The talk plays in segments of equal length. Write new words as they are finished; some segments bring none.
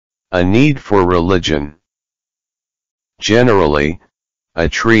A need for religion. Generally, a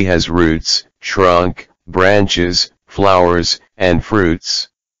tree has roots, trunk, branches, flowers, and fruits.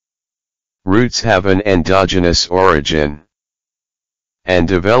 Roots have an endogenous origin and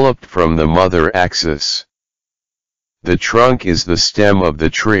developed from the mother axis. The trunk is the stem of the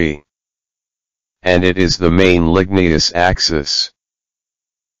tree, and it is the main ligneous axis.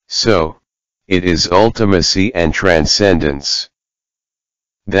 So, it is ultimacy and transcendence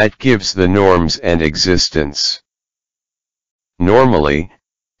that gives the norms and existence. Normally,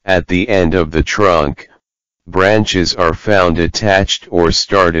 at the end of the trunk, branches are found attached or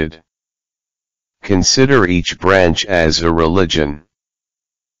started. Consider each branch as a religion.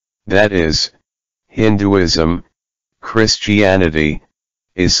 That is, Hinduism, Christianity,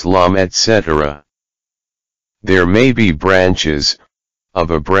 Islam, etc. There may be branches of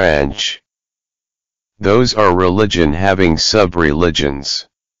a branch. Those are religion having sub-religions.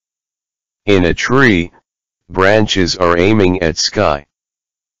 In a tree, branches are aiming at sky.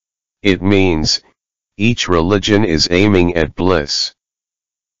 It means, each religion is aiming at bliss.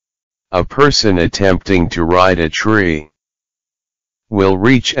 A person attempting to ride a tree will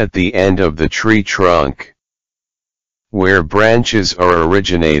reach at the end of the tree trunk, where branches are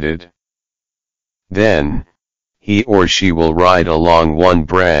originated. Then, he or she will ride along one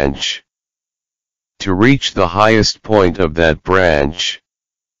branch to reach the highest point of that branch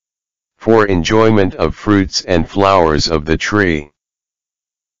for enjoyment of fruits and flowers of the tree.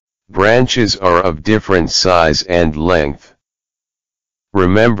 Branches are of different size and length.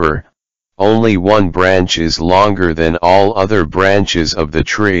 Remember, only one branch is longer than all other branches of the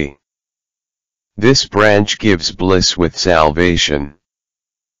tree. This branch gives bliss with salvation.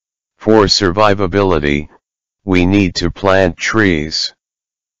 For survivability, we need to plant trees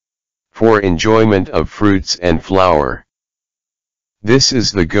for enjoyment of fruits and flower. This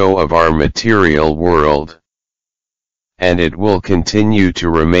is the go of our material world, and it will continue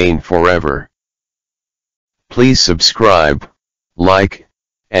to remain forever. Please subscribe, like,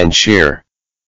 and share.